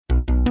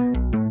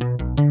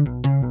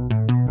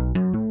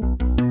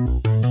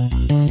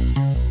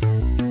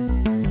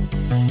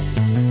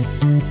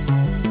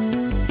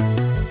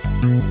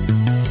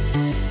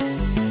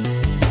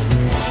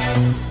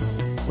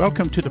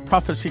Welcome to the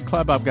Prophecy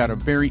Club. I've got a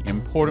very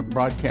important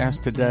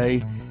broadcast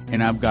today,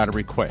 and I've got a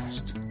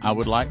request. I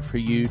would like for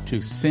you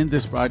to send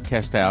this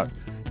broadcast out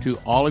to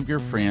all of your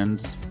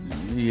friends,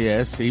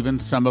 yes, even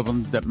some of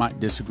them that might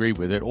disagree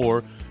with it,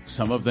 or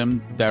some of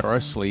them that are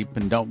asleep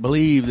and don't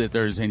believe that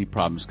there's any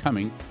problems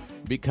coming,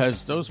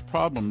 because those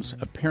problems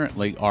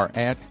apparently are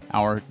at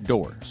our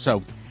door.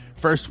 So,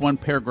 first, one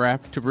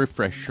paragraph to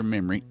refresh your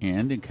memory,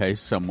 and in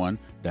case someone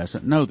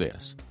doesn't know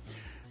this.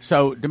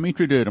 So,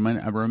 Dumitru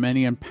Duduman, a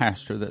Romanian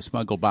pastor that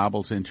smuggled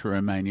Bibles into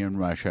Romania and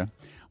Russia,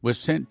 was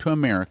sent to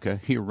America.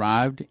 He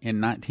arrived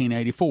in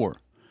 1984.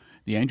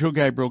 The angel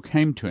Gabriel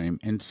came to him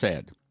and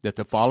said that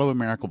the fall of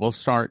America will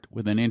start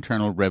with an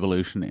internal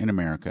revolution in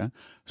America,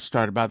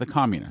 started by the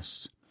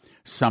communists.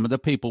 Some of the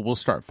people will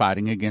start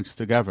fighting against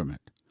the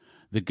government.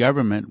 The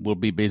government will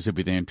be busy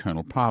with the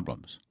internal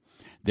problems.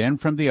 Then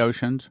from the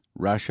oceans,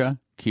 Russia,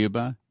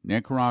 Cuba,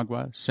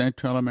 Nicaragua,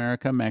 Central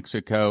America,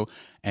 Mexico,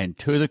 and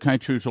two of the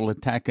countries will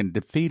attack and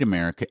defeat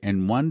America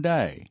in one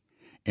day,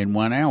 in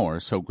 1 hour,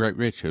 so great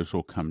riches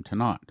will come to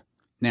naught.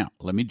 Now,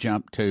 let me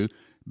jump to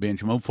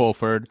Benjamin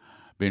Fulford,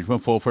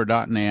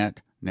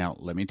 benjaminfulford.net. Now,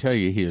 let me tell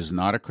you, he is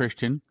not a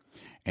Christian,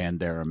 and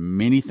there are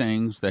many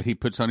things that he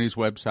puts on his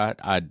website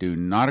I do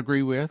not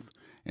agree with,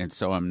 and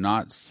so I'm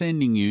not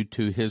sending you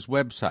to his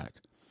website.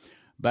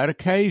 But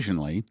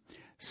occasionally,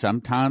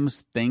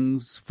 sometimes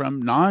things from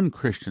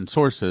non-Christian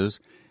sources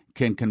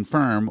can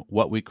confirm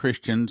what we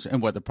Christians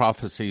and what the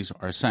prophecies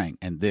are saying,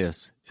 and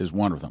this is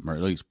one of them, or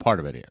at least part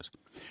of it is.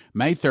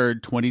 May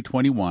 3rd,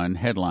 2021,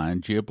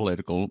 headline,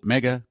 Geopolitical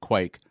Mega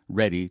Quake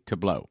Ready to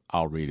Blow.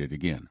 I'll read it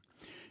again.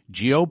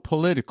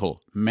 Geopolitical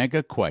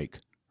Mega Quake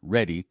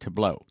Ready to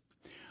Blow.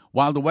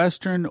 While the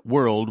Western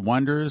world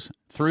wanders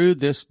through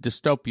this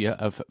dystopia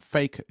of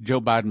fake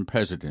Joe Biden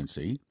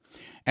presidency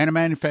and a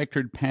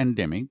manufactured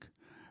pandemic,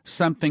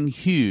 something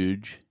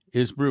huge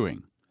is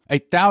brewing. A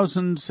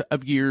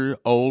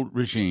thousands-of-year-old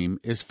regime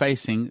is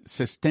facing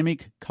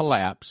systemic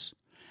collapse,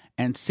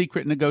 and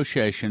secret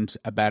negotiations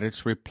about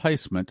its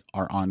replacement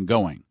are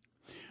ongoing.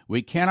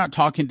 We cannot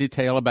talk in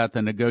detail about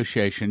the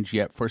negotiations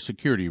yet for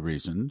security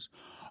reasons.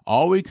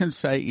 All we can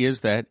say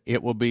is that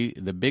it will be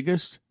the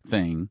biggest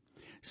thing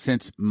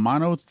since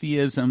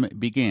monotheism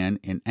began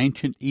in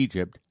ancient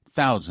Egypt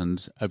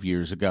thousands of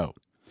years ago.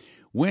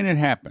 When it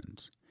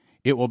happens,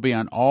 it will be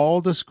on all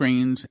the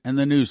screens and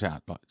the news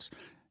outlets.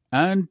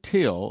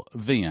 Until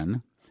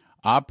then,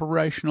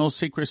 operational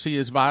secrecy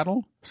is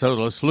vital, so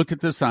let's look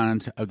at the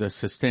signs of the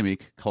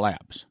systemic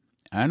collapse.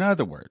 In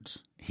other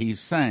words,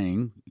 he's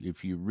saying,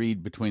 if you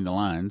read between the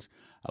lines,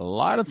 a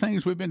lot of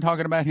things we've been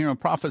talking about here on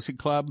Prophecy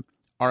Club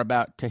are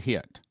about to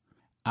hit.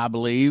 I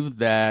believe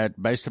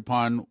that based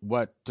upon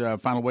what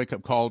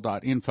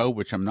finalwakeupcall.info,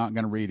 which I'm not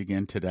going to read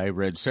again today,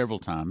 read several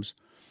times,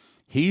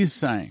 he's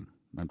saying,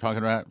 I'm talking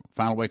about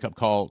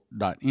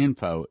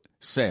finalwakeupcall.info,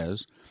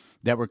 says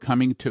that we're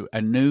coming to a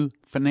new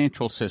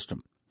financial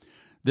system.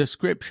 The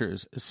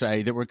scriptures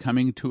say that we're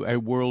coming to a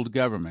world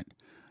government,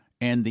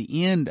 and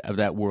the end of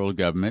that world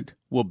government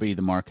will be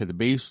the mark of the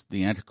beast,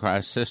 the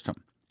Antichrist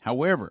system.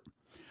 However,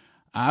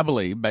 I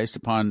believe, based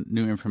upon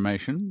new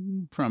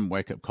information from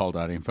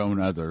wakeupcall.info and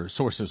other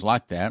sources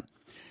like that,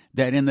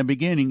 that in the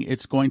beginning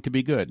it's going to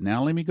be good.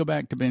 Now let me go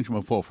back to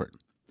Benjamin Fulford.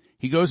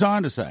 He goes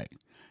on to say,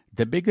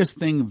 the biggest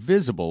thing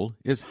visible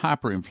is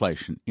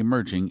hyperinflation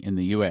emerging in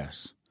the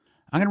U.S.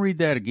 I'm going to read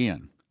that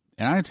again,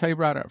 and I'm going to tell you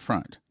right up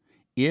front,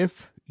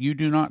 if you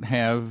do not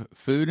have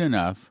food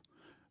enough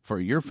for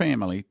your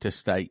family to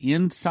stay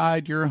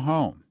inside your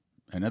home,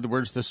 in other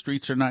words, the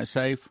streets are not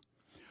safe,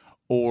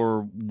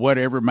 or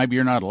whatever, maybe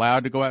you're not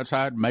allowed to go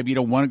outside, maybe you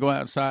don't want to go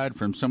outside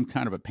from some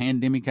kind of a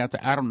pandemic out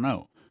there, I don't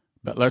know.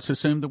 But let's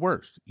assume the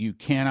worst. You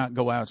cannot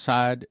go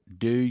outside.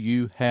 Do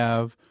you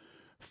have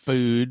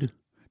food?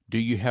 Do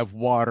you have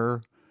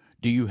water?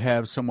 Do you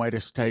have some way to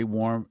stay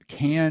warm?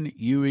 Can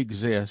you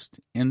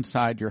exist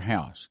inside your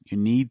house? You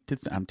need to,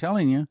 I'm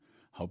telling you,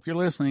 hope you're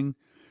listening.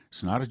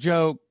 It's not a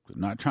joke. I'm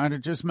not trying to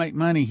just make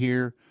money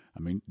here.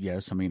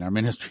 Yes, our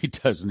ministry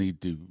does need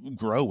to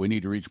grow. We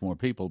need to reach more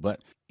people,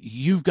 but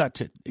you've got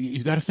to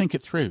think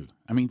it through.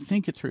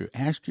 Think it through.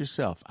 Ask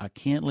yourself, I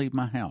can't leave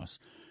my house.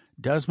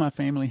 Does my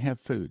family have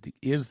food?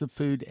 Is the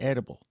food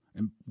edible?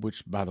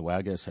 Which, by the way,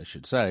 I guess I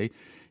should say,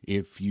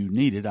 if you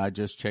need it, I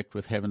just checked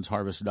with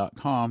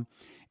heavensharvest.com,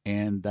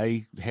 and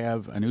they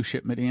have a new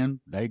shipment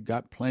in. They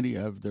got plenty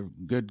of the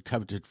good,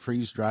 coveted,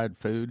 freeze-dried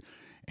food,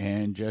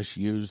 and just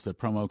use the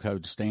promo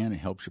code STAN. It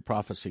helps your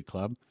Prophecy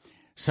Club.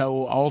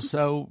 So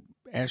also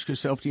ask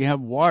yourself, do you have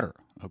water?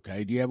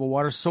 Okay, do you have a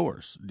water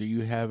source? Do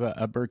you have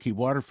a Berkey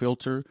water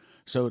filter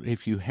so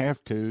if you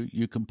have to,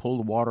 you can pull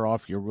the water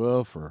off your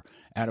roof or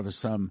out of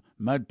some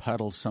mud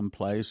puddle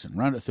someplace and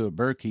run it through a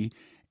Berkey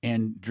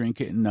and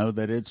drink it and know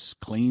that it's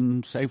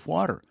clean, safe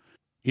water?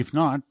 If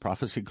not,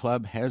 Prophecy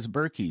Club has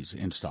Berkeys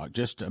in stock.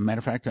 Just a matter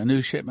of fact, a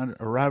new shipment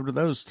arrived with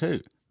those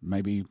too.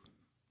 Maybe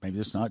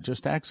it's not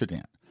just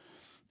accident.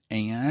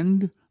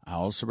 And I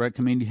also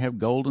recommend you have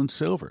gold and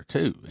silver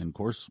too. And of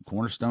course,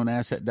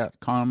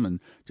 cornerstoneasset.com,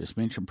 and just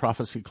mention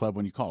Prophecy Club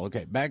when you call.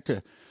 Okay, back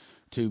to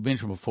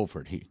Benjamin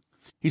Fulford here.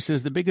 He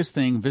says the biggest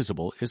thing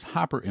visible is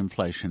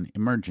hyperinflation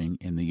emerging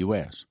in the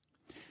U.S.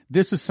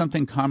 This is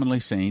something commonly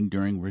seen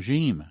during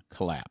regime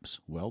collapse.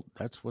 Well,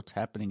 that's what's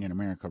happening in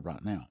America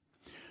right now.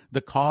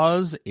 The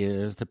cause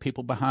is the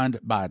people behind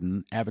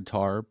Biden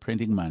avatar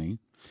printing money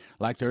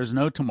like there is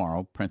no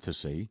tomorrow,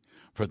 parenthesis.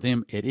 For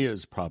them, it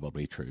is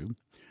probably true.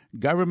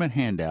 Government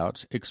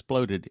handouts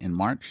exploded in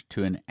March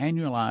to an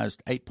annualized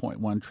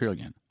 $8.1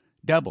 trillion,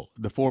 double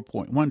the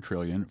 $4.1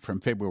 trillion from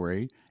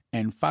February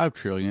and $5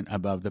 trillion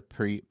above the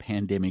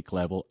pre-pandemic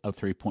level of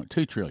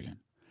 $3.2 trillion.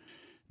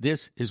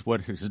 This is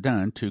what it has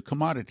done to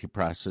commodity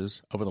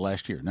prices over the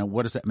last year. Now,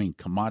 what does that mean,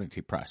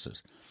 commodity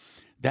prices?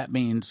 That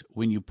means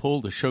when you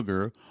pull the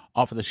sugar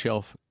off of the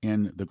shelf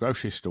in the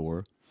grocery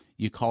store,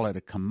 you call it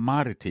a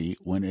commodity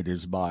when it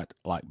is bought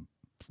like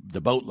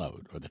the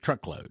boatload or the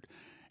truckload.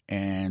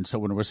 And so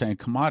when we're saying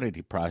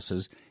commodity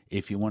prices,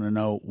 if you want to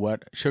know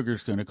what sugar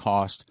is going to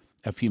cost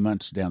a few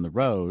months down the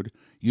road,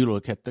 you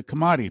look at the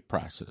commodity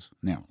prices.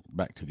 Now,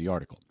 back to the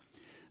article.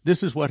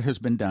 This is what has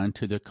been done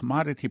to the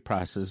commodity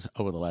prices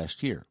over the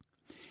last year.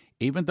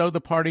 Even though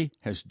the party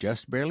has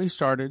just barely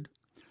started,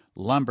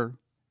 lumber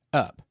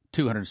up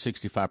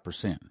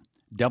 265%,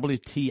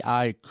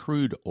 WTI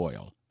crude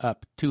oil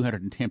up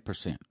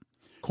 210%,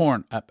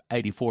 corn up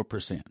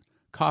 84%,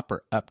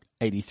 copper up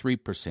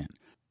 83%,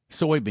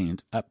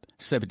 soybeans up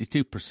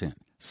 72%,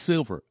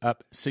 silver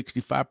up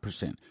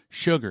 65%,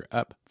 sugar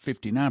up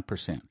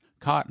 59%,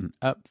 cotton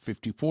up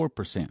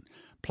 54%,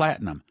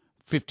 platinum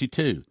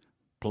 52%,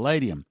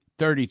 palladium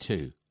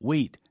 32%,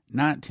 wheat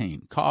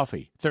 19%,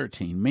 coffee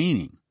 13%,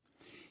 meaning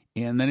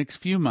in the next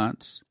few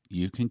months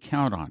you can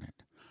count on it.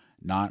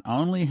 Not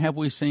only have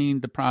we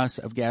seen the price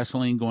of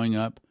gasoline going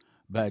up,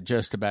 but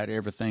just about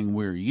everything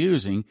we're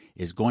using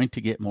is going to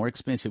get more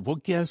expensive. Well,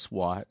 guess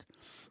what?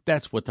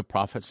 That's what the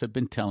prophets have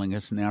been telling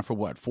us now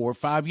for 4 or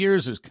 5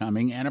 years is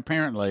coming, and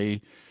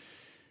apparently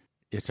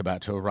it's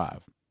about to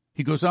arrive.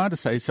 He goes on to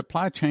say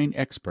supply chain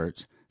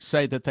experts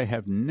say that they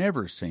have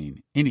never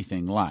seen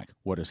anything like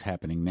what is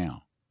happening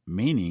now,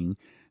 meaning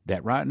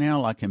that right now,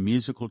 like in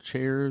musical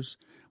chairs,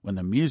 when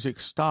the music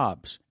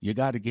stops, you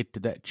got to get to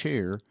that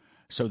chair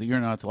so that you're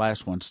not the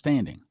last one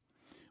standing.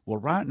 Well,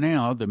 right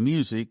now, the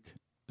music,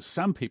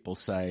 some people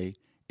say,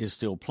 is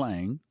still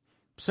playing.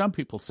 Some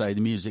people say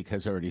the music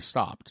has already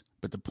stopped.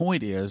 But the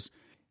point is,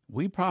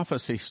 we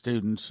prophecy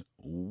students,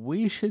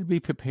 we should be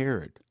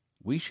prepared.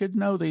 We should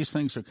know these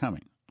things are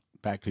coming.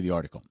 Back to the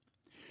article.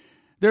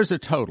 There's a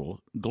total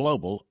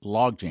global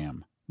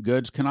logjam.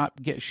 Goods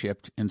cannot get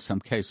shipped in some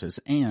cases,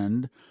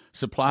 and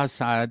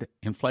supply-side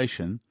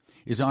inflation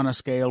is on a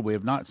scale we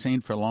have not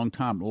seen for a long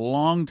time.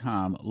 Long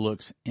time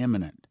looks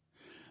imminent.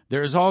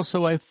 There is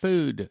also a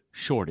food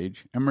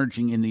shortage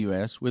emerging in the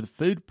U.S., with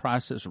food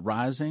prices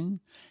rising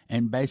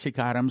and basic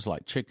items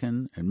like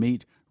chicken and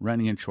meat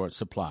running in short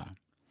supply.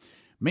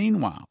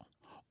 Meanwhile,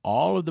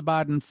 all of the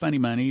Biden funny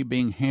money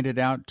being handed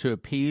out to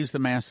appease the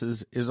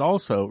masses is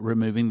also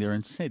removing their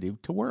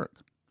incentive to work.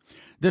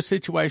 This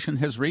situation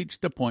has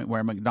reached the point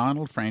where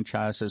McDonald's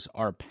franchises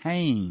are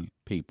paying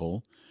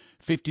people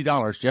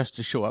 $50 just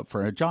to show up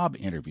for a job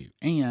interview,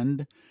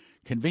 and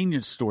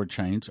convenience store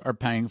chains are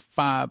paying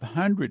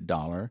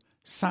 $500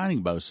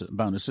 signing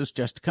bonuses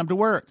just to come to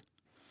work.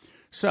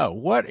 So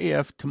what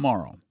if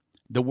tomorrow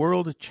the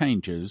world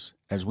changes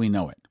as we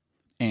know it,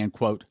 and,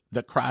 quote,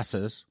 the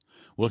crisis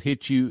will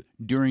hit you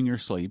during your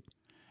sleep,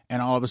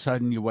 and all of a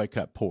sudden you wake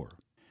up poor?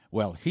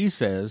 Well, he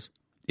says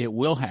it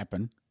will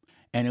happen,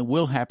 and it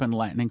will happen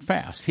lightning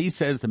fast. He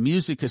says the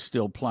music is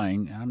still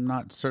playing. I'm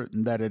not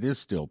certain that it is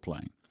still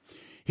playing.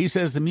 He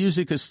says the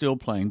music is still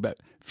playing, but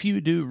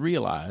few do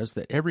realize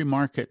that every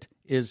market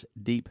is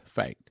deep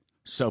faked.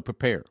 So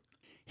prepare.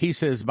 He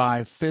says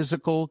buy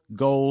physical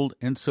gold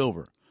and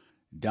silver.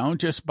 Don't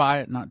just buy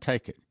it, not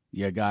take it.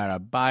 You got to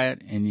buy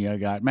it, and you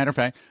got... Matter of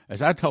fact,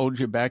 as I told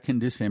you back in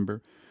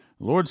December,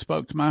 the Lord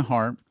spoke to my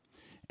heart,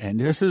 and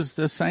this is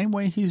the same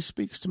way he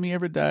speaks to me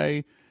every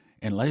day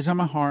and lays on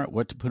my heart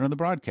what to put on the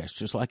broadcast,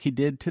 just like he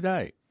did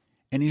today.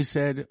 And he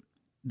said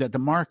that the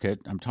market,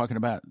 I'm talking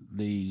about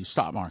the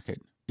stock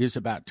market, is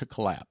about to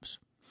collapse.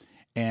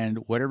 And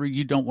whatever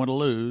you don't want to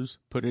lose,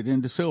 put it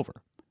into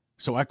silver.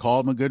 So I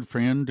called my good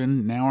friend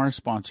and now our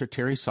sponsor,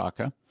 Terry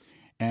Saka,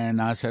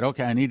 and I said,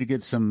 okay, I need to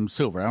get some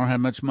silver. I don't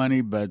have much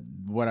money, but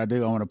what I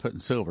do, I want to put in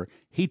silver.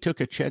 He took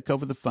a check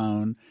over the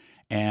phone,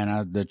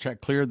 and the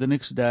check cleared the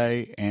next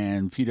day,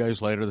 and a few days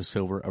later, the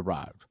silver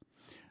arrived.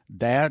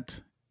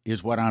 That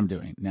is what I'm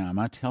doing. Now, am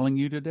I telling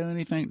you to do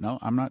anything? No,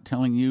 I'm not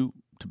telling you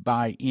to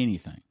buy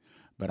anything.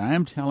 But I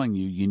am telling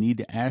you, you need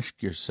to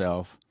ask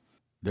yourself,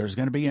 there's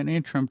going to be an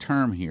interim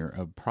term here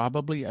of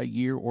probably a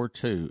year or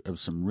two of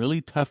some really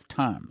tough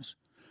times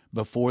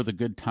before the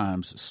good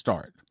times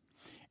start.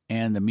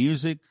 And the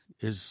music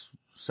is,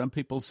 some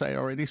people say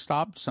already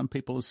stopped, some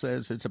people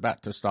says it's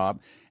about to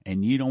stop,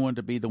 and you don't want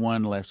to be the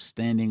one left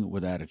standing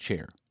without a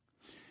chair.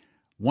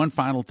 One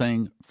final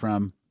thing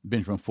from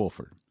Benjamin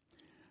Fulford.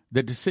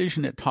 The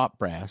decision at top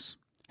brass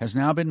has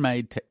now been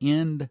made to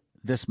end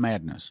this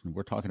madness,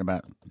 we're talking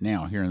about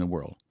now here in the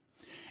world,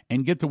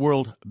 and get the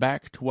world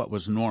back to what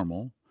was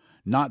normal,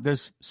 not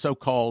this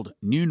so-called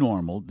new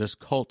normal, this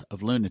cult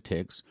of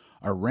lunatics,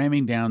 are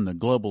ramming down the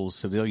global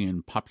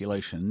civilian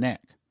population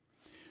neck.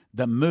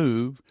 The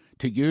move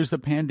to use the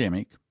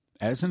pandemic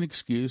as an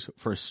excuse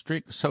for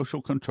strict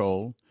social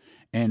control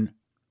and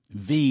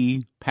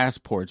V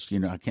passports,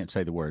 I can't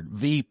say the word,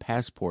 V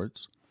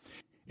passports,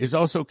 is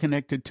also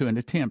connected to an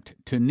attempt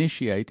to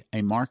initiate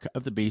a mark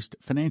of the beast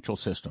financial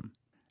system.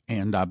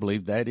 And I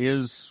believe that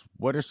is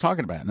what it's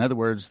talking about. In other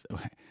words,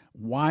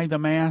 why the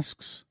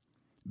masks?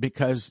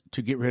 Because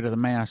to get rid of the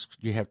masks,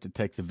 you have to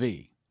take the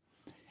V.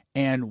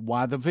 And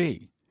why the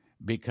V?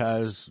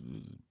 Because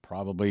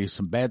probably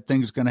some bad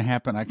things going to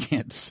happen. I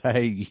can't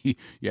say.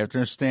 You have to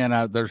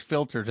understand, there's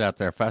filters out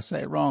there. If I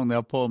say it wrong,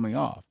 they'll pull me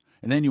off.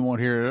 And then you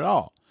won't hear it at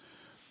all.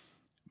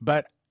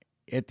 But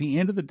at the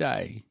end of the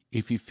day,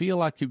 if you feel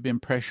like you've been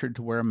pressured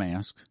to wear a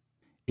mask,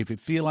 if you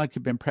feel like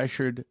you've been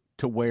pressured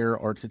to wear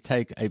or to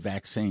take a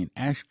vaccine,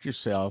 ask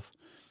yourself,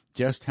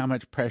 just how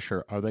much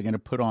pressure are they going to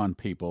put on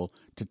people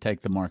to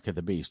take the mark of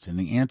the beast? And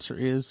the answer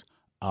is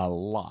a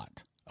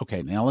lot.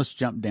 Okay, now let's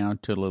jump down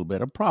to a little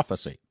bit of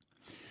prophecy.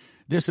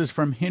 This is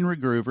from Henry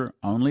Gruver,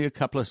 only a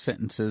couple of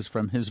sentences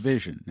from his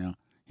vision. Now,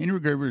 Henry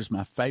Gruver is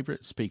my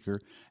favorite speaker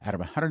out of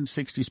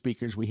 160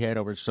 speakers we had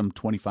over some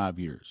 25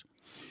 years.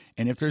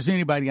 And if there's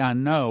anybody I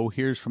know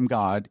hears from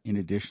God, in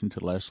addition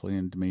to Leslie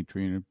and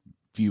Dimitri and a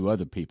few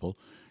other people,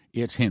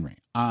 it's Henry.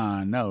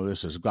 I know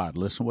this is God.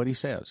 Listen to what he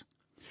says.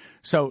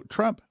 So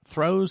Trump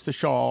throws the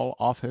shawl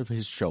off of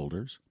his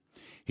shoulders.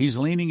 He's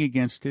leaning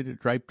against it,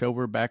 draped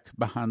over back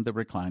behind the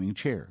reclining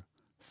chair.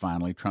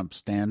 Finally, Trump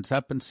stands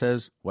up and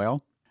says,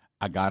 well,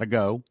 I got to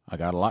go. I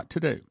got a lot to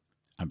do.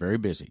 I'm very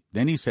busy.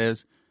 Then he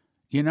says,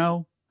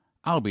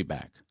 I'll be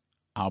back.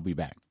 I'll be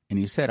back. And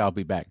he said, I'll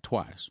be back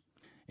twice.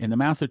 In the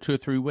mouth of 2 or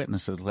 3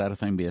 witnesses, let a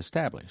thing be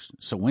established.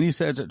 So when he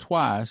says it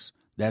twice,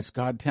 that's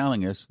God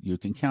telling us you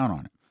can count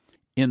on it.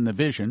 In the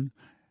vision,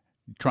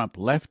 Trump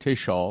left his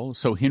shawl,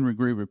 so Henry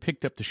Gruver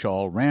picked up the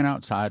shawl, ran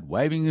outside,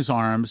 waving his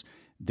arms.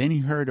 Then he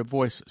heard a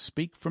voice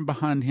speak from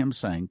behind him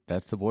saying,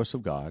 that's the voice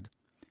of God,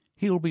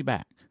 he'll be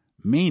back.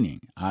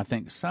 Meaning, I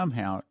think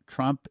somehow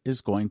Trump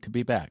is going to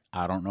be back.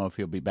 I don't know if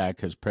he'll be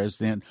back as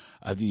president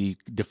of the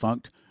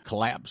defunct,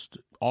 collapsed,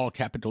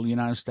 all-capital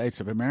United States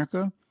of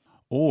America,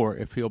 or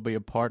if he'll be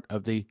a part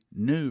of the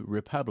new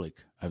Republic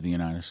of the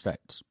United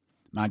States.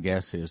 My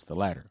guess is the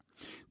latter.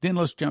 Then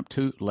let's jump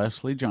to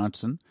Leslie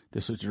Johnson.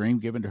 This was a dream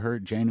given to her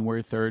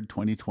January 3rd,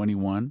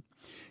 2021.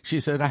 She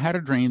said, I had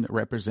a dream that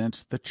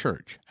represents the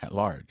church at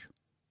large.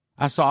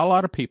 I saw a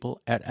lot of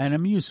people at an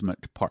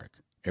amusement park.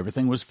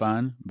 Everything was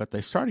fun, but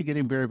they started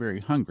getting very, very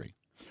hungry.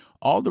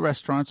 All the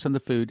restaurants and the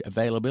food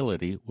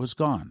availability was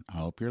gone. I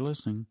hope you're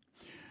listening.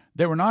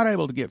 They were not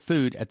able to get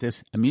food at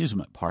this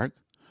amusement park,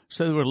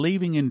 so they were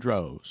leaving in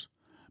droves.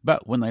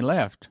 But when they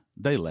left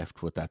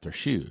without their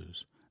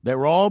shoes. They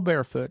were all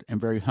barefoot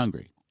and very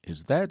hungry.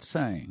 Is that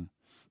saying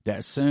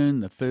that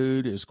soon the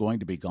food is going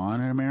to be gone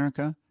in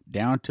America,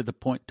 down to the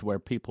point to where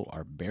people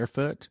are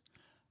barefoot?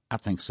 I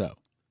think so.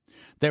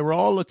 They were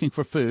all looking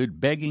for food,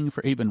 begging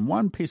for even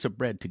one piece of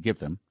bread to give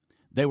them.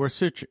 They were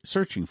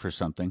searching for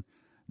something.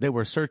 They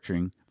were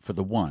searching for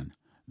the one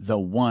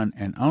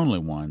and only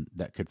one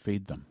that could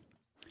feed them.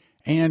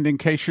 And in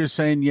case you're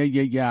saying,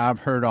 yeah, I've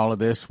heard all of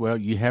this, well,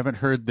 you haven't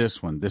heard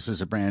this one. This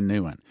is a brand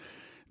new one.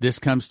 This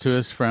comes to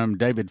us from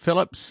David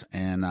Phillips,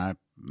 and I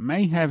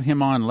may have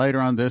him on later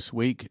on this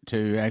week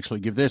to actually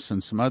give this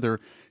and some other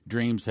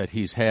dreams that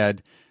he's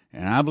had.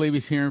 And I believe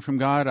he's hearing from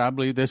God. I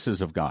believe this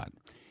is of God.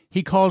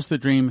 He calls the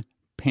dream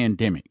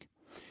pandemic.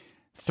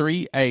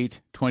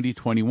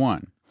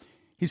 3/8/2021.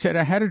 He said,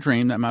 I had a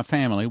dream that my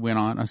family went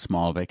on a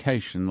small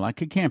vacation,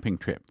 like a camping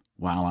trip.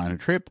 While on a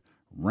trip,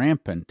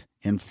 rampant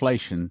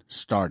inflation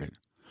started,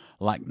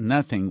 like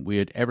nothing we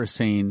had ever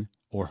seen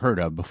or heard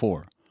of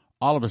before.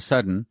 All of a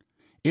sudden,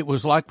 it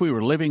was like we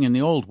were living in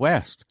the Old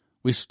West.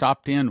 We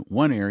stopped in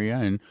one area,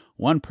 and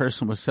one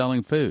person was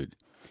selling food.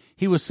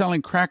 He was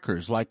selling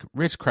crackers like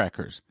Ritz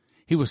crackers.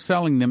 He was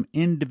selling them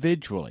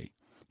individually.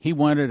 He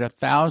wanted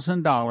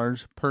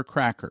 $1,000 per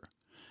cracker.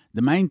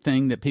 The main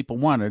thing that people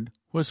wanted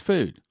was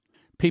food.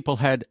 People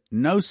had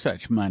no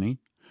such money,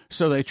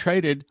 so they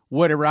traded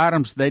whatever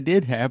items they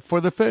did have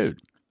for the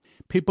food.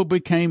 People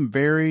became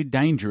very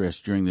dangerous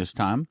during this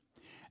time.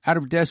 Out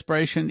of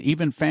desperation,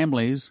 even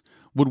families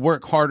would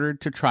work harder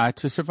to try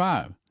to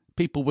survive.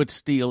 People would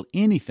steal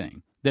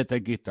anything that they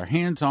get their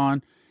hands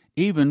on,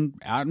 even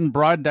out in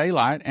broad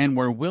daylight, and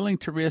were willing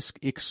to risk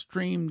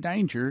extreme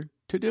danger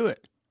to do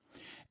it.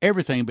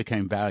 Everything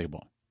became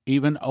valuable,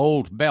 even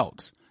old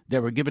belts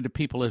that were given to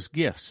people as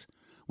gifts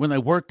when they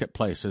worked at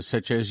places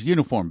such as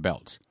uniform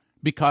belts,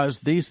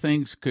 because these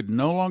things could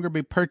no longer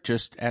be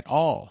purchased at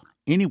all,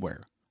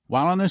 anywhere.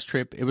 While on this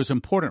trip, it was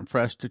important for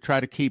us to try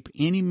to keep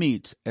any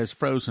meats as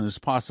frozen as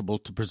possible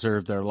to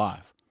preserve their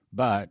life.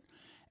 But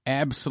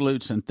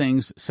absolutes and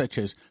things such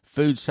as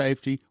food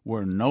safety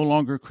were no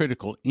longer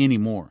critical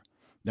anymore.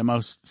 The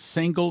most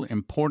single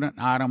important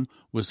item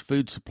was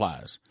food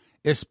supplies,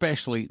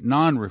 especially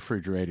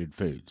non-refrigerated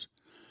foods.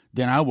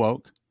 Then I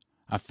woke,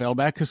 I fell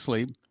back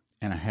asleep,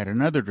 and I had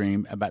another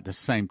dream about the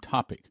same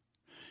topic.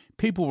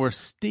 People were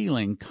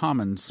stealing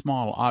common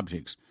small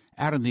objects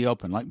out in the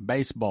open, like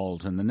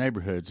baseballs in the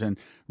neighborhoods, and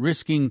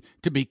risking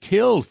to be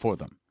killed for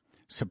them.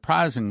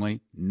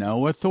 Surprisingly,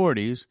 no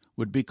authorities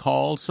would be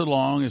called so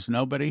long as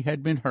nobody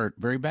had been hurt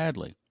very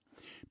badly.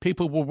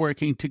 People were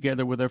working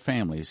together with their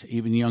families,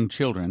 even young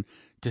children,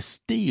 to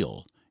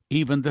steal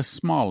even the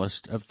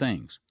smallest of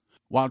things.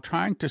 While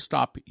trying to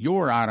stop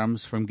your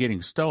items from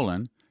getting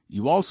stolen,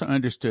 you also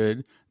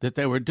understood that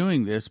they were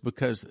doing this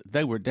because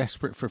they were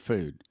desperate for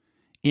food,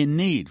 in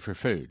need for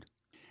food.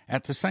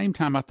 At the same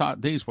time, I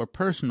thought these were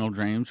personal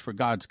dreams for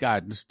God's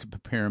guidance to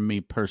prepare me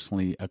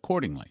personally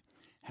accordingly.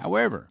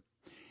 However,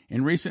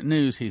 in recent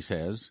news, he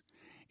says,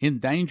 in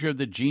danger of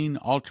the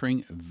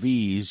gene-altering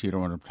Vs, you know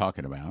what I'm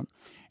talking about,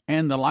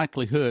 and the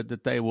likelihood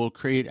that they will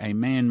create a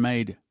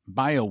man-made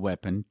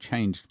bioweapon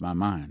changed my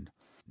mind.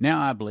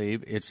 Now I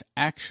believe it's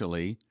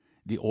actually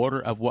the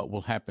order of what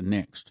will happen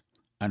next.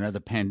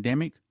 Another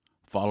pandemic,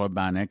 followed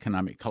by an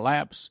economic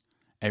collapse,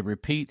 a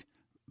repeat,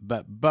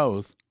 but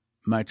both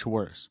much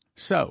worse.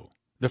 So,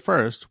 the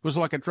first was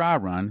like a dry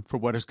run for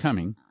what is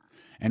coming,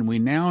 and we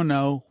now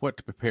know what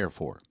to prepare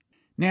for.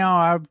 Now,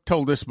 I've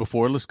told this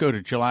before. Let's go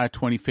to July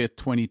 25th,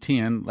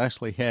 2010.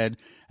 Leslie had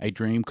a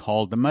dream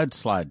called the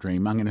mudslide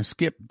dream. I'm going to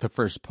skip the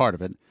first part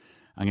of it.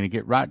 I'm going to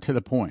get right to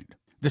the point.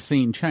 The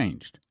scene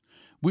changed.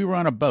 We were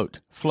on a boat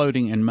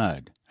floating in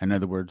mud. In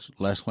other words,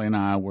 Leslie and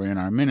I were in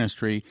our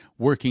ministry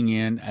working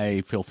in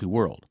a filthy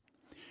world.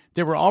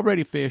 There were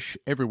already fish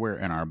everywhere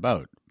in our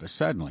boat, but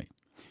suddenly,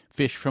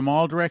 fish from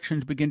all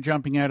directions began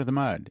jumping out of the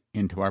mud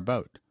into our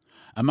boat.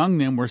 Among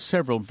them were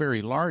several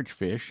very large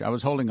fish. I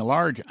was holding a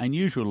large,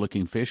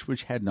 unusual-looking fish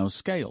which had no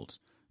scales.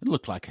 It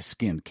looked like a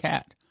skinned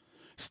cat.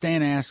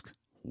 Stan asked,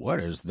 "What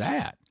is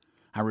that?"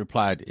 I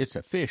replied, "It's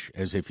a fish,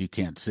 as if you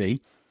can't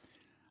see."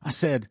 I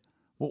said,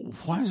 "Well,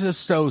 why is this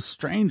so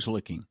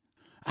strange-looking?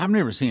 I've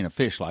never seen a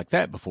fish like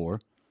that before."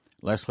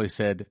 Leslie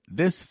said,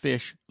 "This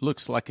fish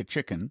looks like a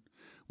chicken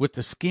with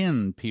the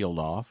skin peeled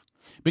off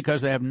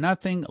because they have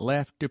nothing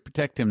left to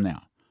protect him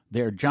now. They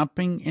are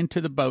jumping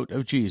into the boat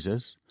of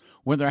Jesus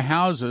when their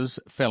houses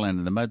fell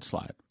into the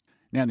mudslide."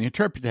 Now, the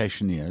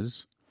interpretation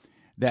is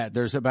that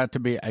there's about to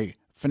be a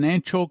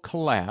financial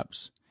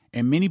collapse,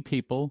 and many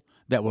people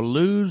that will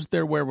lose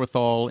their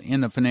wherewithal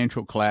in the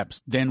financial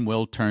collapse then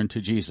will turn to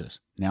Jesus.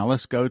 Now,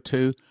 let's go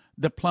to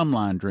the plumb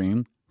line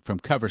dream from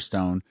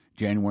Coverstone,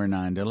 January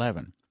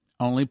 9-11.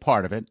 Only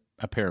part of it,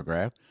 a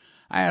paragraph.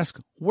 I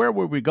asked, where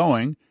were we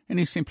going? And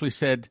he simply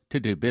said, to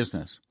do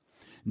business.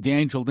 The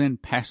angel then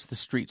passed the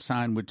street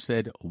sign which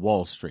said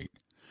Wall Street.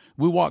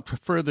 We walked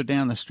further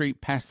down the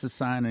street past the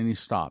sign, and he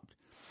stopped.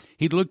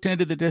 He looked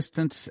into the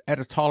distance at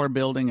a taller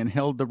building and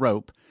held the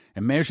rope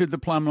and measured the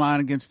plumb line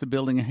against the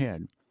building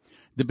ahead.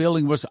 The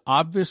building was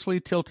obviously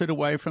tilted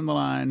away from the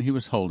line he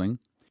was holding.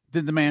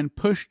 Then the man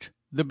pushed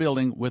the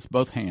building with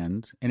both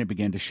hands, and it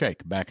began to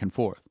shake back and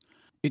forth.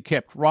 It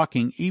kept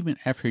rocking even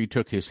after he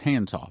took his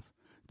hands off.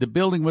 The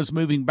building was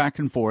moving back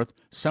and forth,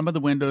 some of the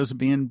windows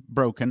being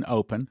broken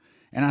open,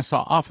 and I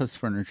saw office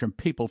furniture,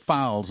 people,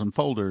 files, and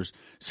folders,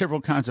 several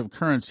kinds of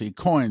currency,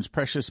 coins,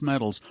 precious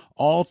metals,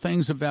 all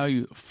things of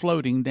value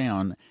floating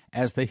down.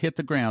 As they hit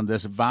the ground,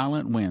 this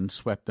violent wind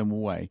swept them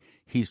away.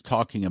 He's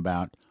talking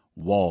about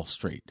Wall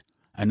Street.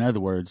 In other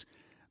words,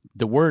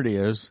 the word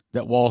is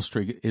that Wall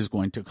Street is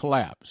going to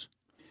collapse.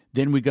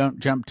 Then we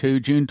jump to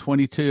June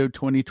 22 of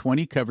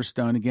 2020,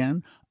 Coverstone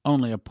again,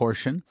 only a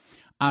portion.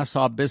 I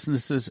saw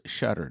businesses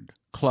shuttered,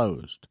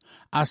 closed.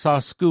 I saw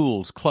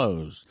schools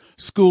closed,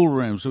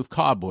 schoolrooms with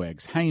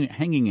cobwebs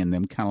hanging in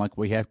them, kind of like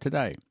we have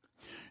today.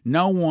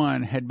 No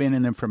one had been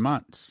in them for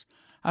months.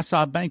 I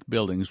saw bank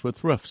buildings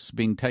with roofs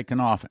being taken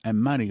off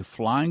and money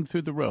flying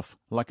through the roof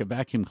like a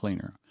vacuum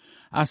cleaner.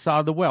 I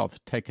saw the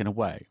wealth taken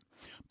away.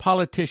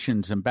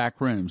 Politicians in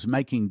back rooms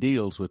making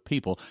deals with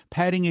people,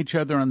 patting each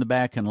other on the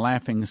back and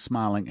laughing,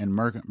 smiling, and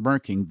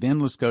murking. Then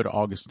let's go to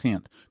August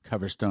 10th,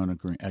 Coverstone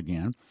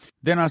again.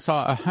 Then I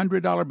saw a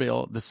 $100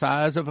 bill the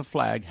size of a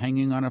flag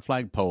hanging on a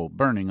flagpole,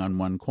 burning on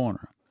one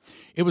corner.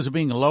 It was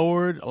being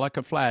lowered like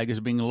a flag is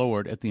being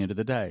lowered at the end of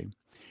the day.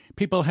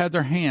 People had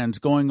their hands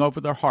going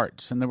over their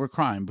hearts, and they were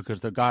crying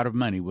because the god of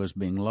money was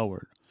being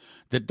lowered.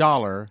 The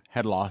dollar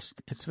had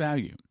lost its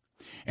value,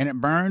 and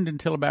it burned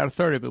until about a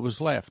third of it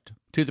was left.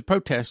 To the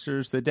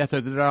protesters, the death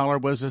of the dollar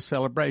was a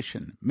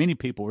celebration. Many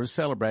people were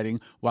celebrating,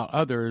 while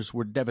others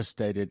were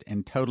devastated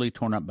and totally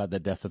torn up by the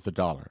death of the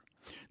dollar.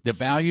 The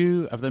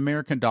value of the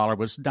American dollar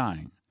was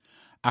dying.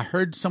 I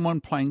heard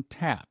someone playing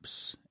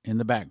taps in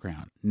the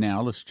background.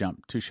 Now let's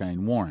jump to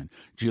Shane Warren.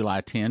 July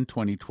 10,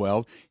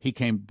 2012, he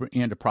came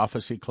into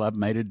Prophecy Club,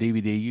 made a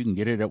DVD. You can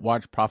get it at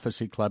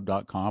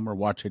watchprophecyclub.com or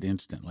watch it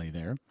instantly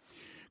there,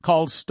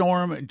 called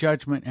Storm,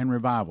 Judgment, and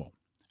Revival.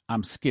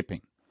 I'm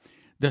skipping.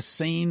 The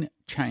scene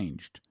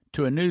changed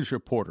to a news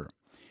reporter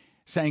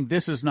saying,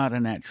 "This is not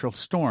a natural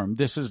storm.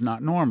 This is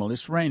not normal.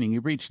 It's raining." He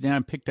reached down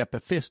and picked up a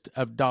fist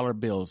of dollar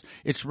bills.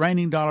 "It's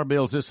raining dollar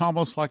bills. It's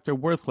almost like they're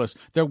worthless.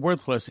 They're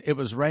worthless. It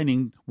was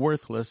raining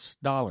worthless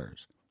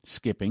dollars."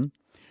 Skipping.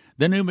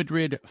 The New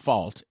Madrid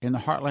fault in the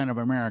heartland of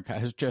America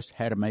has just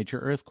had a major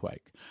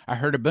earthquake. I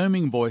heard a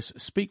booming voice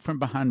speak from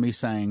behind me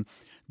saying,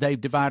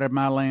 "They've divided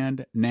my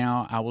land,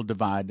 now I will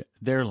divide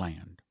their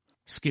land."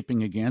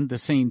 Skipping again, the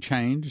scene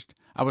changed.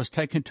 I was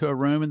taken to a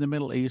room in the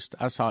Middle East.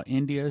 I saw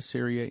India,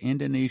 Syria,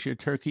 Indonesia,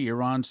 Turkey,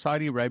 Iran,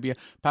 Saudi Arabia,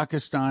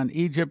 Pakistan,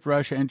 Egypt,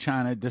 Russia, and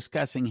China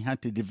discussing how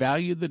to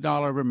devalue the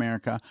dollar of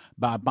America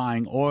by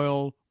buying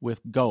oil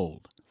with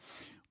gold.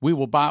 We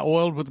will buy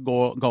oil with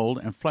gold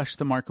and flush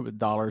the market with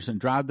dollars and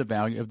drive the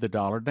value of the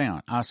dollar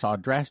down. I saw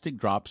drastic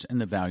drops in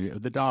the value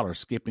of the dollar.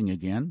 Skipping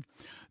again,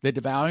 the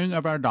devaluing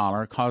of our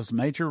dollar caused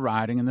major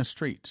rioting in the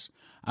streets.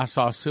 I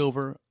saw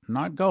silver,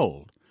 not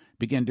gold,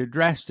 begin to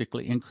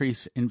drastically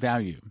increase in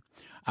value.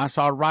 I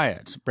saw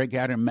riots break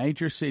out in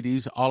major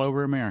cities all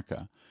over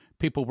America.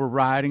 People were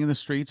rioting in the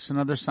streets, and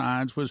on their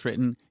signs was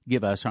written,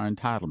 "Give us our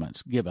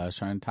entitlements, give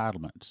us our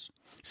entitlements."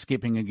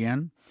 Skipping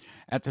again,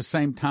 at the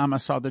same time I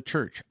saw the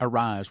church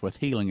arise with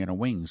healing in her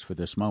wings for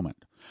this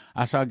moment.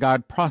 I saw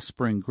God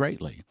prospering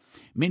greatly,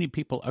 many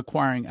people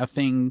acquiring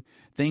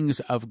things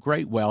of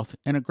great wealth,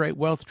 and a great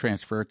wealth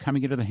transfer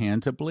coming into the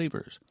hands of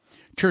believers.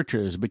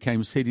 Churches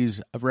became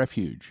cities of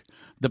refuge.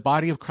 The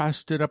body of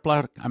Christ stood up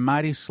like a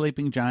mighty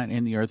sleeping giant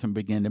in the earth and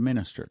began to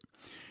minister.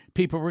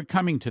 People were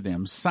coming to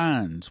them.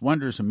 Signs,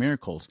 wonders, and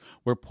miracles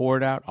were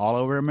poured out all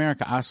over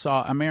America. I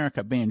saw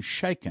America being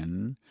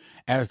shaken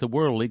as the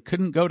worldly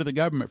couldn't go to the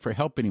government for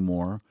help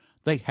anymore.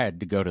 They had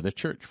to go to the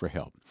church for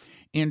help.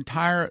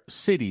 Entire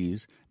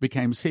cities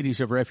became cities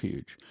of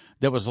refuge.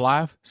 There was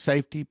life,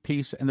 safety,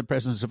 peace, and the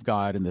presence of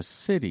God in the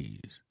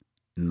cities,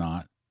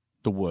 not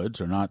the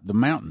woods or not the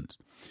mountains.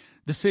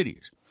 The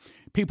cities.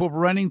 People were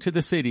running to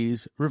the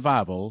cities.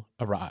 Revival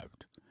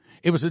arrived.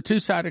 It was a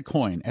two-sided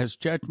coin. As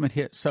judgment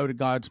hit, so did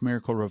God's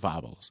miracle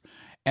revivals.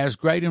 As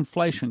great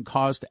inflation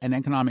caused an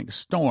economic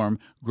storm,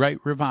 great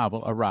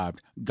revival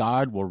arrived.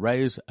 God will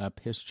raise up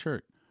his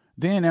church.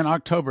 Then in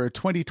October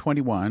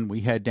 2021,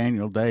 we had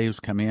Daniel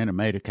Daves come in and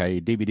made a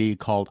DVD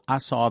called I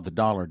Saw the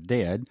Dollar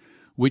Dead,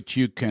 which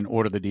you can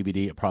order the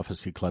DVD at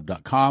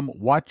prophecyclub.com.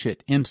 Watch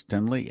it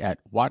instantly at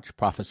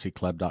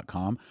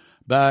watchprophecyclub.com.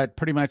 But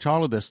pretty much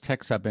all of this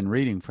text I've been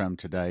reading from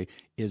today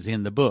is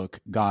in the book,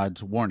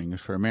 God's Warnings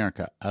for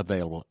America,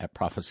 available at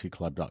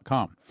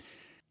prophecyclub.com.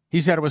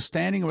 He said, I was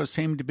standing in what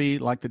seemed to be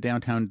like the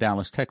downtown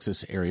Dallas,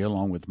 Texas area,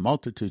 along with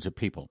multitudes of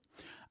people.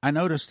 I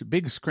noticed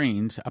big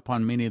screens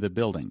upon many of the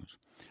buildings.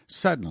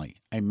 Suddenly,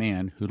 a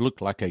man who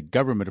looked like a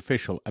government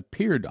official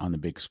appeared on the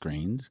big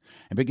screens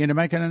and began to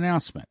make an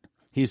announcement.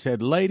 He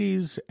said,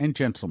 "Ladies and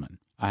gentlemen,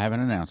 I have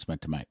an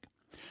announcement to make.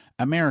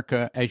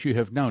 America, as you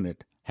have known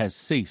it, has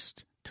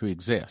ceased to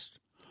exist.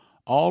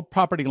 All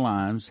property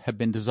lines have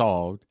been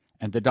dissolved,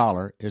 and the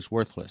dollar is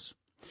worthless."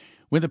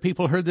 When the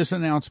people heard this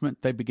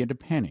announcement, they began to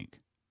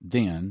panic.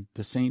 Then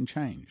the scene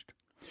changed.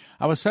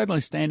 I was suddenly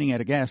standing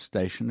at a gas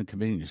station, a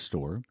convenience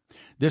store.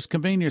 This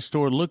convenience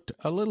store looked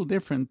a little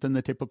different than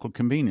the typical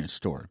convenience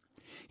store.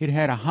 It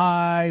had a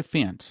high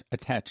fence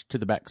attached to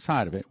the back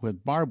side of it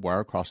with barbed wire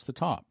across the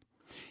top.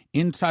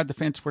 Inside the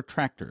fence were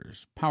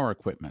tractors, power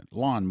equipment,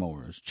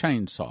 lawnmowers,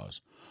 chainsaws,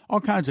 all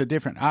kinds of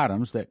different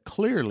items that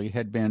clearly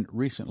had been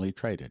recently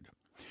traded.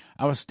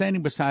 I was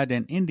standing beside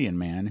an Indian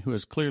man who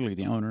was clearly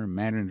the owner and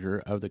manager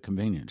of the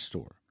convenience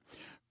store.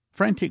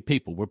 Frantic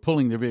people were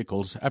pulling their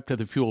vehicles up to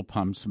the fuel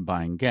pumps and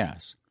buying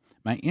gas.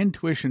 My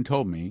intuition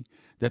told me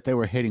that they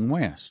were heading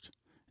west.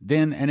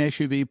 Then an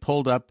SUV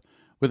pulled up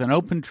with an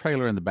open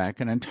trailer in the back,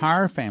 an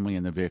entire family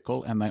in the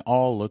vehicle, and they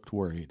all looked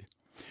worried.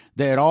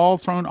 They had all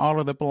thrown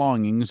all of the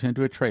belongings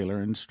into a trailer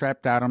and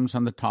strapped items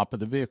on the top of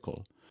the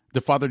vehicle.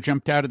 The father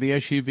jumped out of the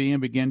SUV and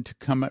began to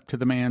come up to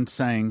the man,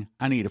 saying,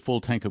 "I need a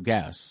full tank of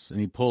gas." And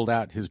he pulled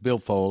out his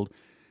billfold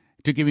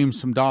to give him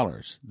some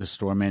dollars. The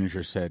store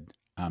manager said,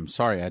 "I'm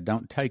sorry, I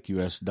don't take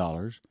U.S.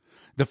 dollars."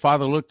 The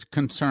father looked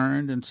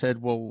concerned and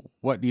said, "Well,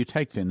 what do you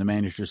take then?" The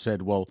manager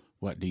said, "Well,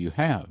 what do you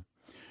have?"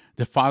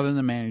 The father and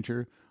the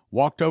manager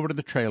walked over to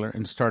the trailer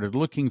and started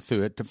looking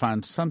through it to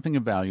find something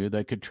of value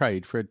they could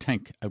trade for a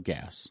tank of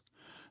gas.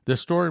 The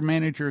store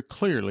manager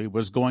clearly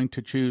was going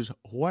to choose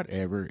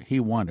whatever he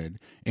wanted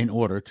in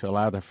order to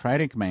allow the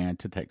frantic man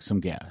to take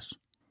some gas.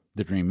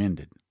 The dream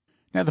ended.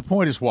 Now the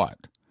point is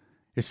what?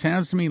 It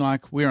sounds to me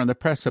like we are on the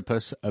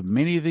precipice of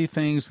many of the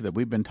things that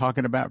we've been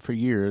talking about for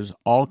years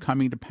all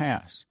coming to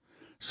pass.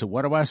 So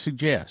what do I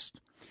suggest?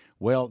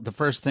 Well, the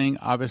first thing,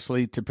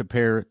 obviously, to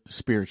prepare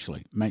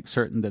spiritually. Make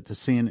certain that the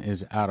sin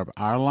is out of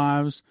our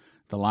lives,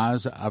 the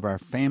lives of our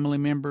family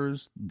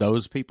members,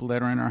 those people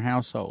that are in our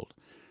household.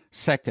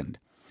 Second,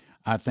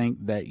 I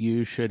think that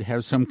you should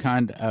have some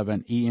kind of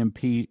an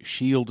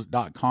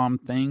EMPshield.com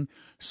thing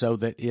so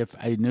that if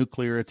a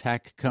nuclear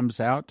attack comes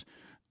out,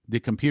 the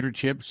computer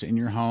chips in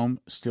your home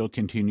still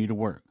continue to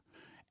work.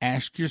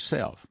 Ask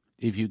yourself,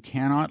 if you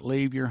cannot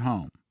leave your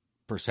home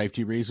for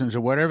safety reasons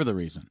or whatever the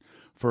reason,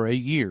 for a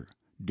year,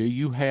 do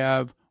you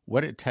have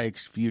what it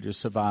takes for you to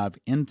survive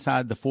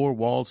inside the four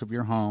walls of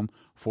your home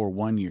for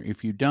 1 year?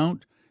 If you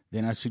don't,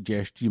 then I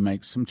suggest you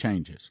make some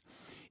changes.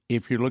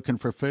 If you're looking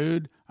for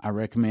food, I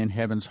recommend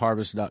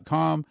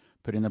heavensharvest.com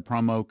Put in the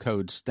promo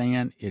code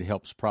STAN. It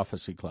helps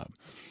Prophecy Club.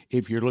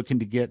 If you're looking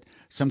to get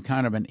some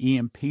kind of an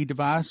EMP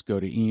device, go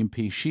to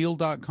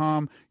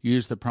EMPshield.com.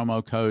 Use the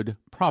promo code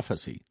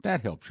PROPHECY.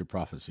 That helps your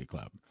Prophecy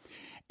Club.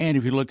 And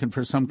if you're looking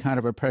for some kind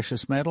of a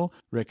precious metal,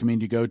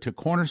 recommend you go to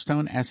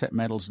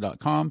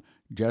cornerstoneassetmetals.com.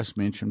 Just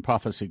mention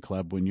Prophecy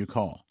Club when you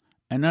call.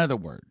 In other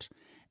words,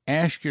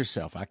 ask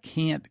yourself, I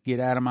can't get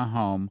out of my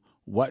home.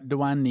 What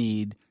do I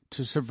need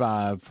to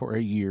survive for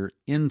a year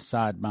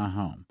inside my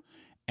home?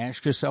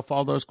 Ask yourself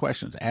all those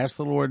questions. Ask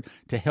the Lord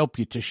to help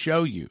you, to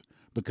show you,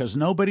 because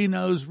nobody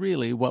knows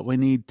really what we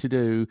need to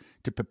do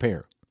to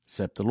prepare,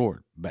 except the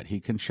Lord, but He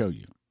can show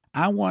you.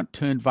 I want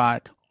to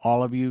invite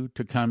all of you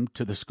to come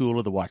to the School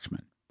of the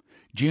Watchman,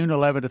 June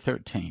 11 to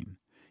 13.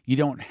 You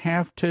don't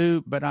have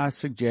to, but I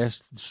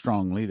suggest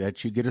strongly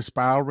that you get a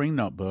spiral ring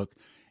notebook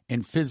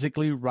and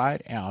physically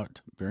write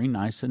out, very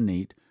nice and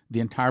neat, the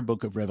entire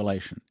book of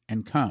Revelation,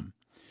 and come.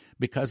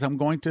 Because I'm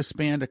going to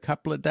spend a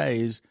couple of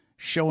days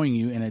showing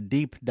you in a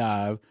deep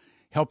dive,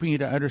 helping you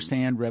to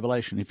understand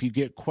Revelation. If you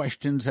get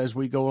questions as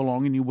we go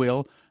along, and you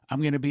will, I'm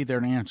going to be there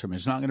to answer them.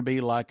 It's not going to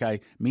be like a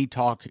me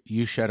talk,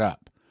 you shut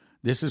up.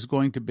 This is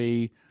going to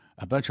be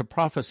a bunch of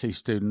prophecy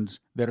students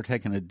that are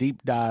taking a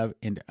deep dive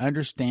into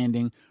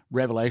understanding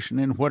Revelation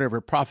and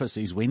whatever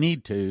prophecies we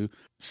need to,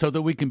 so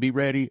that we can be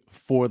ready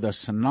for the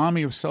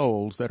tsunami of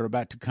souls that are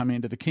about to come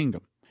into the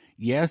kingdom.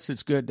 Yes,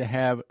 it's good to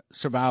have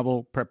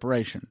survival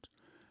preparations.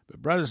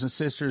 But brothers and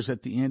sisters,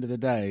 at the end of the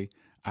day,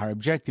 our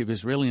objective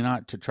is really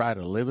not to try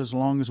to live as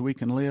long as we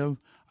can live.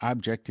 Our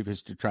objective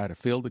is to try to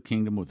fill the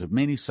kingdom with as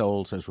many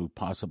souls as we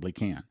possibly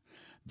can.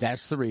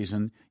 That's the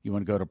reason you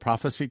want to go to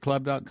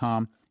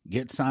prophecyclub.com,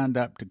 get signed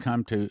up to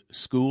come to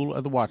School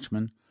of the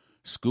Watchman,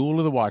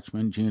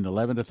 June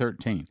 11 to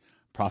 13,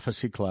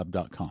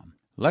 prophecyclub.com.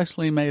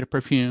 Leslie made a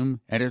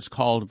perfume, and it's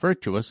called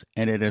Virtuous,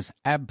 and it is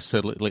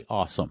absolutely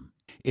awesome.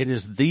 It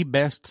is the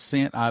best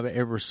scent I've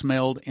ever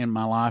smelled in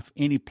my life,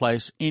 any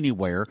place,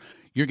 anywhere.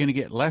 You're going to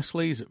get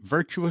Leslie's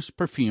Virtuous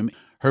perfume,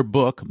 her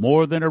book,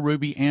 More Than a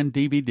Ruby and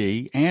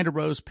DVD, and a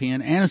rose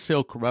pen, and a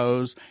silk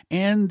rose,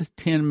 and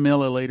 10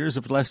 milliliters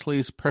of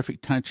Leslie's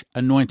Perfect Touch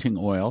anointing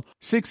oil.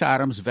 6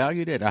 items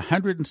valued at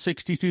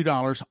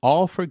 $162,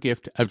 all for a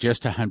gift of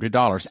just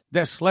 $100.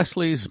 That's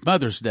Leslie's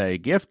Mother's Day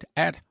gift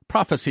at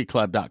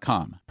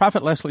prophecyclub.com.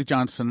 Prophet Leslie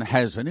Johnson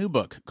has a new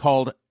book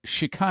called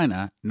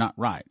Shekinah Not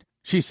Right.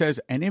 She says,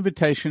 an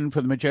invitation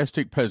for the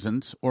majestic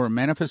presence or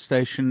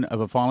manifestation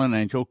of a fallen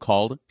angel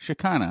called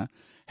Shekinah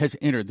has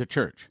entered the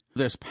church.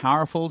 This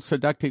powerful,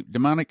 seductive,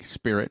 demonic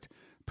spirit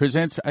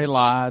presents a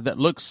lie that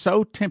looks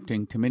so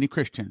tempting to many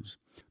Christians,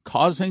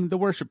 causing the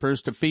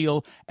worshipers to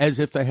feel as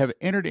if they have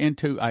entered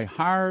into a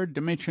higher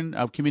dimension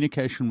of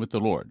communication with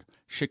the Lord.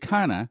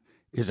 Shekinah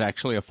is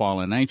actually a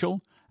fallen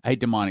angel, a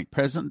demonic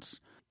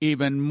presence,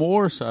 even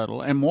more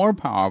subtle and more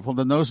powerful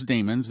than those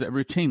demons that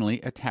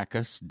routinely attack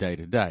us day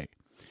to day.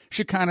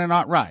 Shekinah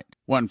Not Right.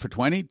 1 for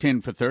 20,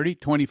 10 for 30,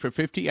 20 for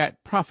 50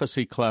 at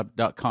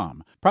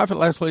prophecyclub.com. Prophet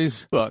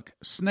Leslie's book,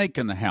 Snake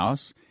in the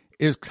House,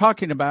 is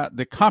talking about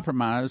the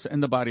compromise in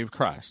the body of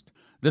Christ.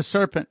 The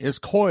serpent is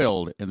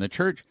coiled in the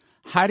church,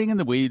 hiding in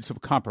the weeds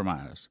of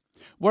compromise.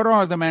 What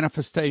are the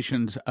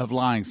manifestations of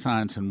lying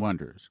signs and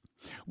wonders?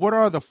 What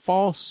are the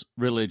false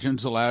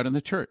religions allowed in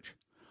the church?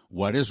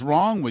 What is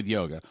wrong with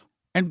yoga?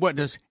 And what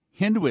does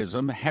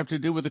Hinduism have to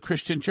do with the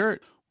Christian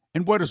church?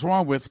 And what is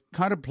wrong with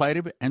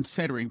contemplative and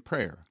centering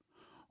prayer?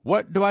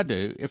 What do I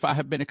do if I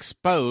have been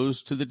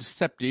exposed to the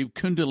deceptive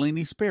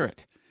Kundalini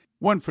spirit?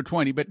 1 for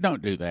 20, but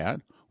don't do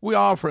that. We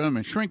offer them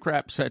in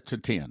shrink-wrap sets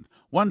of 10.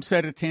 1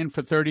 set of 10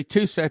 for 30,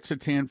 2 sets of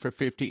 10 for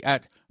 50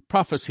 at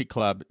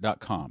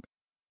prophecyclub.com.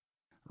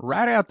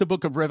 Write out the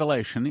book of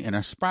Revelation in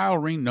a spiral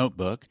ring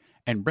notebook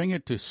and bring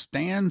it to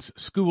Stan's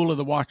School of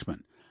the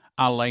Watchman.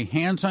 I'll lay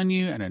hands on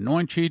you and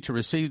anoint you to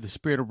receive the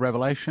spirit of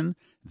revelation.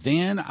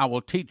 Then I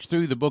will teach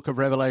through the book of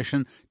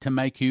Revelation to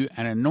make you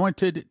an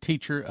anointed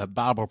teacher of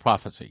Bible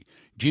prophecy.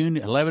 June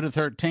 11 to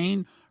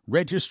 13.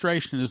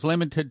 Registration is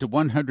limited to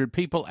 100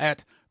 people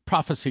at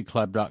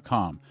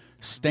prophecyclub.com.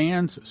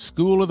 Stan's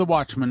School of the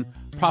Watchman,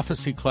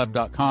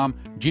 prophecyclub.com,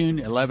 June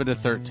 11 to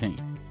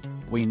 13.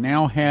 We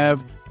now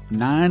have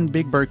 9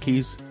 big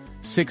Berkeys,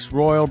 6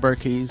 royal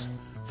Berkeys,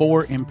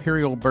 4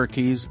 imperial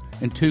Berkeys,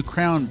 and 2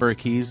 crown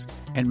Berkeys,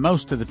 and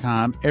most of the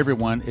time,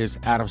 everyone is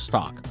out of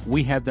stock.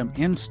 We have them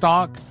in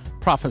stock,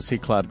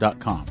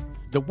 prophecyclub.com.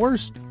 The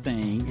worst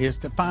thing is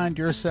to find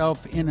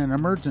yourself in an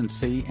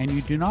emergency and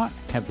you do not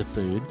have the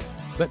food.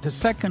 But the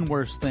second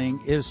worst thing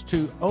is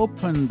to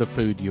open the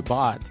food you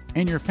bought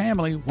and your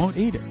family won't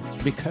eat it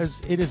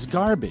because it is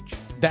garbage.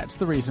 That's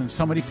the reason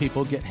so many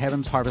people get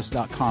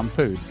heavensharvest.com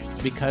food,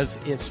 because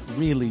it's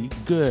really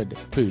good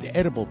food,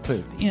 edible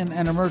food in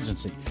an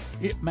emergency.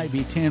 It may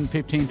be 10,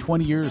 15,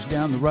 20 years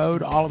down the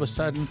road. All of a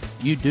sudden,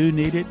 you do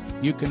need it.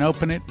 You can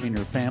open it and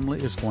your family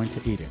is going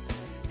to eat it.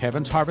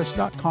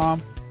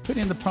 heavensharvest.com. Put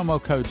in the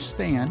promo code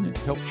STAN. It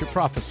helps your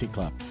prophecy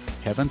club.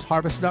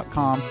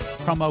 heavensharvest.com,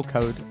 promo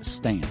code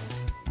STAN.